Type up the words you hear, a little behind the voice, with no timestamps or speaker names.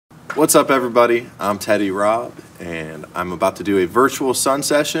What's up, everybody? I'm Teddy Robb, and I'm about to do a virtual sun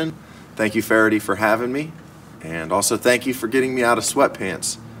session. Thank you, Faherty, for having me, and also thank you for getting me out of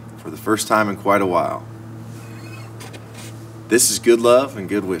sweatpants for the first time in quite a while. This is good love and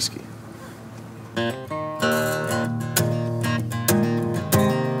good whiskey. You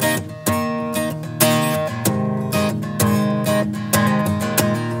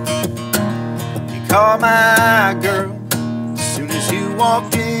caught my girl as soon as you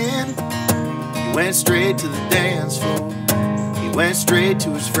walked in. He went straight to the dance floor. He went straight to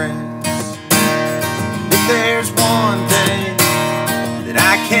his friends. If there's one thing that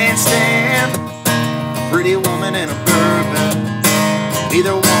I can't stand, a pretty woman and a bourbon,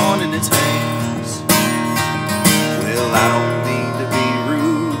 neither one in its hands. Well, I don't mean to be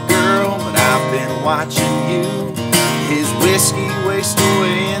rude, girl, but I've been watching you. His whiskey waste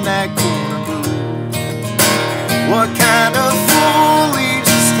away in that corner booth. What kind of fool leaves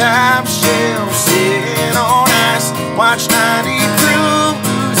his top shelf sitting on ice? Watch 90 proof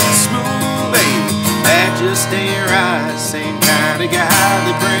lose its smooth, baby. That just ain't right. Same kind of guy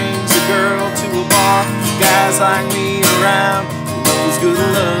that brings a girl to a bar. Guys like me around who knows good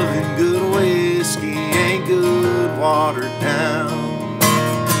love and good whiskey ain't good watered down.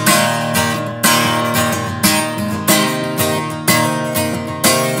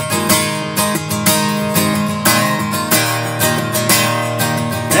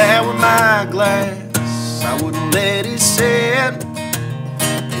 My glass, I wouldn't let it sit.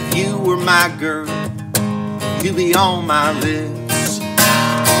 If you were my girl, you'd be on my list.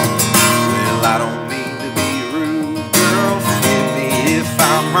 Well, I don't mean to be rude, girl, forgive me if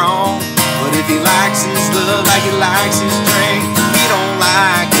I'm wrong, but if he likes his love like he likes his drink, he don't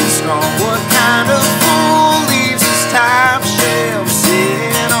like it strong. What kind of fool leaves his top shelf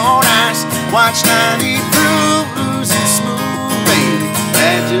sitting on ice? Watch 90 proof lose its smooth, baby.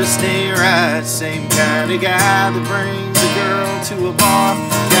 That just ain't right. Same kind of guy that brings a girl to a bar.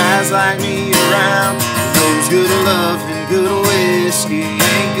 Guys like me around knows good love and good whiskey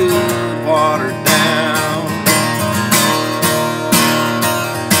ain't good watered down.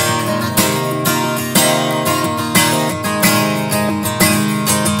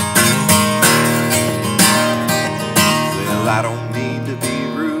 Well, I don't mean to be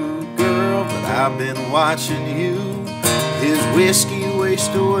rude, girl, but I've been watching you. His whiskey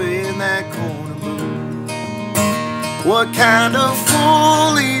waste away in that corner booth. What kind of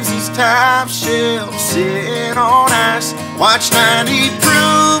fool leaves his top shelf sitting on ice? Watch 90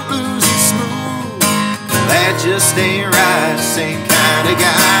 proof lose its smooth. That just ain't right. Same kind of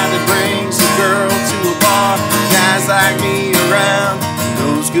guy that brings a girl to a bar. Guys like me around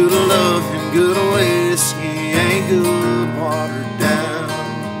knows good love and good whiskey ain't good watered down.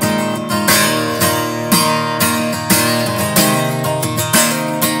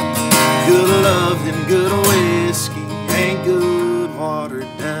 Good love and good whiskey ain't good watered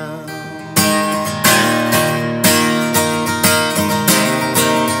down.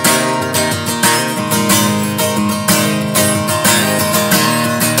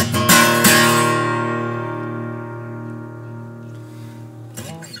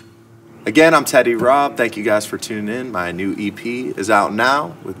 Again, I'm Teddy Robb. Thank you guys for tuning in. My new EP is out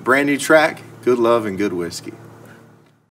now with a brand new track, Good Love and Good Whiskey.